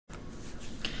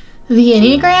The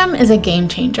Enneagram is a game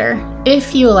changer,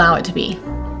 if you allow it to be.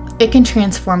 It can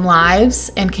transform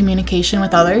lives and communication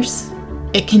with others.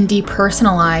 It can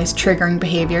depersonalize triggering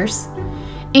behaviors.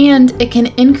 And it can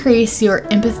increase your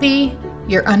empathy,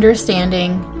 your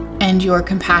understanding, and your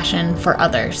compassion for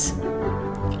others.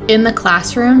 In the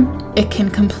classroom, it can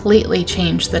completely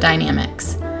change the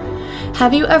dynamics.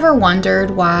 Have you ever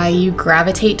wondered why you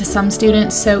gravitate to some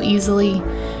students so easily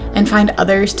and find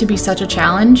others to be such a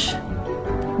challenge?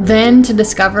 Then to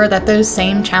discover that those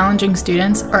same challenging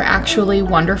students are actually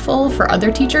wonderful for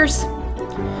other teachers?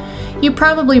 You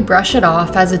probably brush it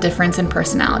off as a difference in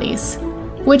personalities,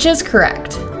 which is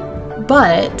correct.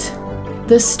 But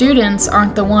the students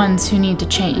aren't the ones who need to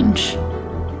change.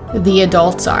 The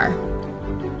adults are.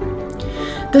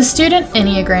 The Student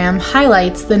Enneagram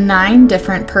highlights the 9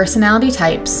 different personality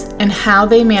types and how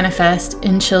they manifest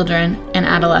in children and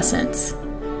adolescents.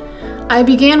 I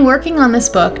began working on this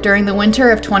book during the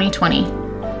winter of 2020.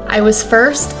 I was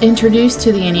first introduced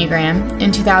to the Enneagram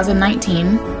in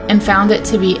 2019 and found it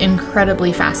to be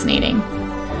incredibly fascinating.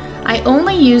 I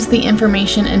only used the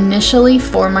information initially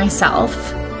for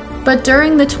myself, but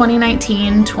during the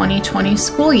 2019-2020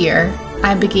 school year,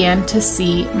 I began to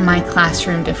see my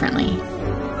classroom differently.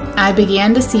 I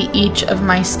began to see each of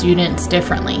my students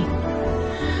differently.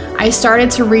 I started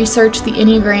to research the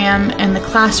Enneagram and the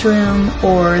classroom,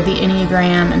 or the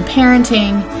Enneagram and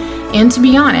parenting, and to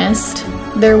be honest,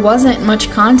 there wasn't much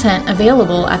content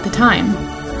available at the time.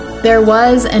 There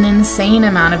was an insane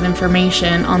amount of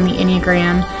information on the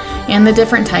Enneagram and the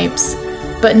different types,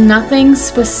 but nothing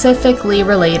specifically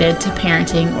related to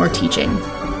parenting or teaching.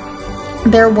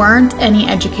 There weren't any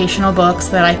educational books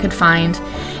that I could find,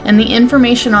 and the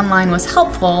information online was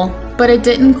helpful, but it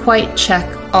didn't quite check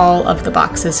all of the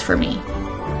boxes for me.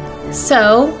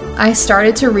 So I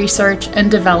started to research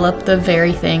and develop the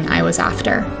very thing I was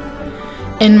after.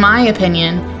 In my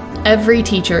opinion, every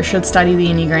teacher should study the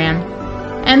Enneagram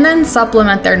and then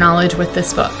supplement their knowledge with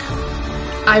this book.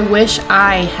 I wish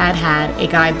I had had a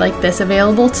guide like this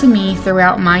available to me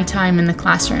throughout my time in the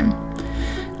classroom.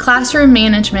 Classroom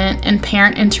management and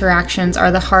parent interactions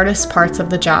are the hardest parts of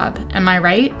the job, am I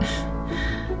right?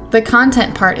 The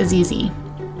content part is easy.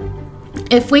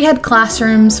 If we had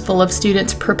classrooms full of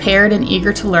students prepared and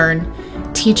eager to learn,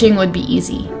 teaching would be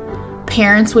easy.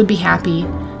 Parents would be happy,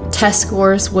 test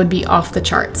scores would be off the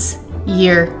charts,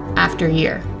 year after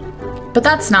year. But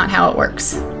that's not how it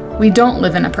works. We don't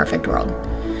live in a perfect world.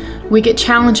 We get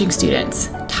challenging students,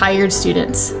 tired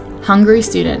students, hungry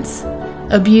students,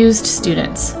 abused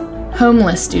students,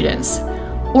 homeless students,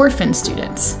 orphan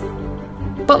students.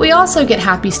 But we also get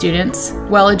happy students,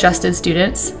 well-adjusted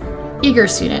students, eager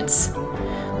students.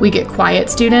 We get quiet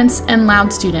students and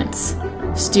loud students,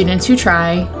 students who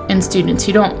try and students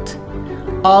who don't,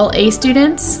 all A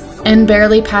students and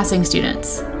barely passing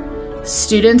students,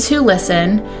 students who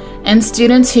listen and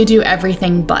students who do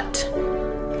everything but.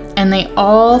 And they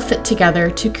all fit together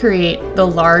to create the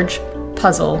large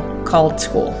puzzle called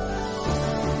school.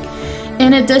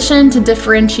 In addition to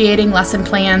differentiating lesson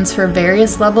plans for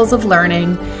various levels of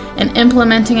learning and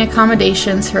implementing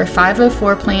accommodations for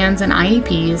 504 plans and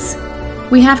IEPs,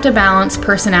 we have to balance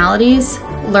personalities,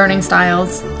 learning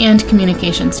styles, and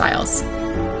communication styles.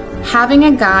 Having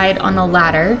a guide on the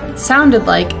latter sounded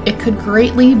like it could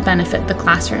greatly benefit the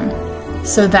classroom.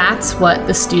 So that's what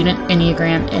the Student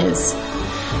Enneagram is.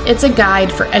 It's a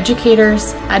guide for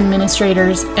educators,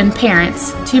 administrators, and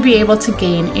parents to be able to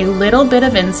gain a little bit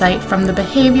of insight from the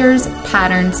behaviors,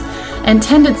 patterns, and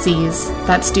tendencies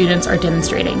that students are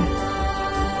demonstrating.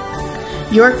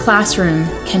 Your classroom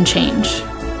can change.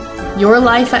 Your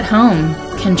life at home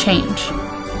can change.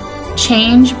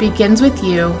 Change begins with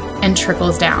you and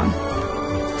trickles down.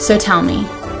 So tell me,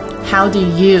 how do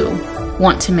you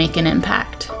want to make an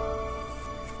impact?